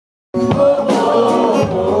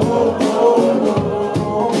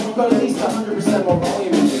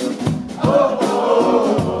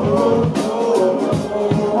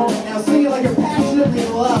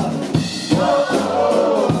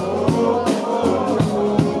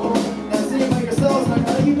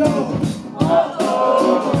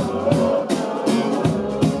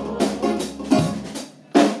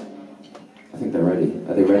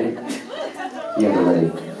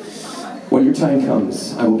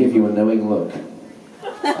give you a knowing look.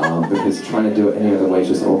 Because trying to do it any other way is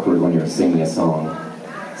just awkward when you're singing a song.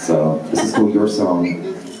 So this is called Your Song.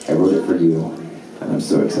 I wrote it for you, and I'm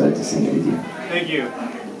so excited to sing it with you. Thank you.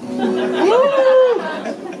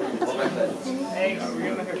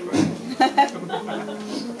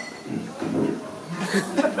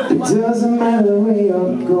 It doesn't matter where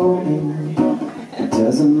you're going, it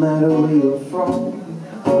doesn't matter where you're from.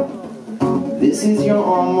 This is your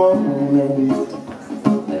own moment,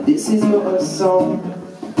 and this is your song.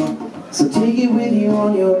 So take it with you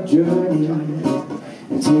on your journey,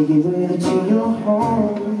 and take it with you to your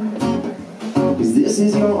home. Cause this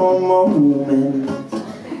is your own moment,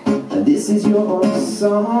 and this is your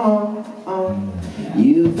song.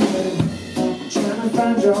 You've been trying to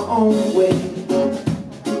find your own way,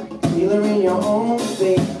 healer in your own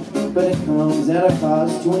faith, but it comes at a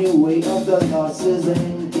cost when you weigh up the losses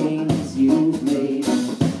and gains you've made.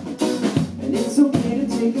 And it's okay to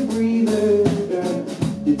take a breather,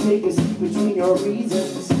 to take a seat between your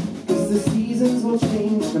reasons, cause the seasons will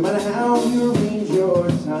change no matter how you arrange your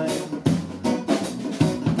time.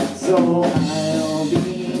 So I'll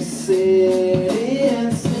be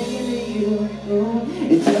sitting, singing to you.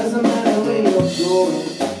 It doesn't matter where you're going,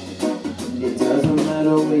 it doesn't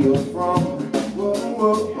matter where you're from. Whoa,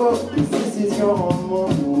 whoa, whoa, cause this is your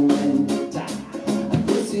moment,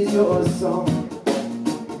 this is your song.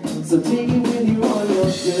 So take it with you on your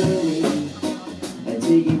journey, and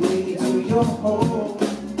take it with you to your home.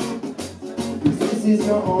 Cause this is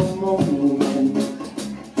your own moment,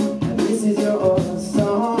 and this is your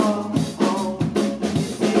song.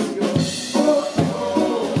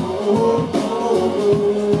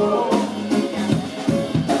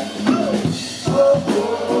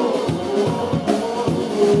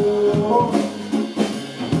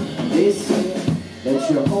 They say that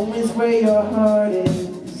your home is where your heart is,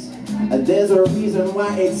 and there's a reason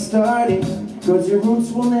why it's starting. Cause your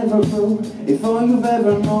roots will never grow if all you've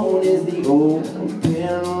ever known is the open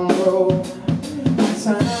road.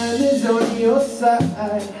 Time is on your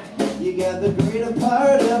side, you got the greater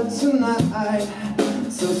part of tonight.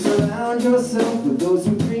 So surround yourself with those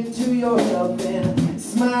who bring to your help and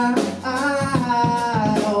smile.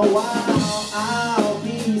 While I'll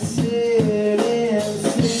be sitting,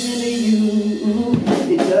 singing to you.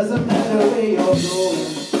 It doesn't matter where you're going,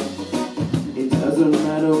 it doesn't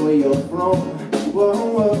matter where you're from. Whoa,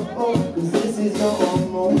 whoa, whoa, cause this is your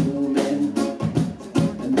own moment,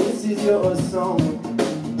 and this is your song.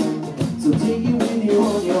 So take it with you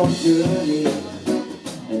on your journey,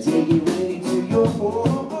 and take it with you to your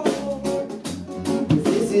home. Cause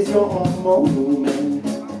this is your own moment,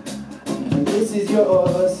 and this is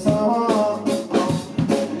your song.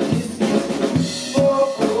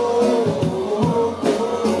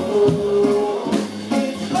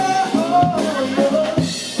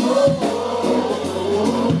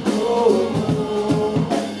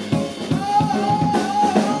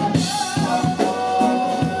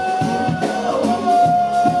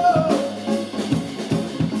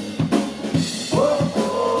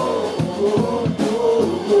 Oh,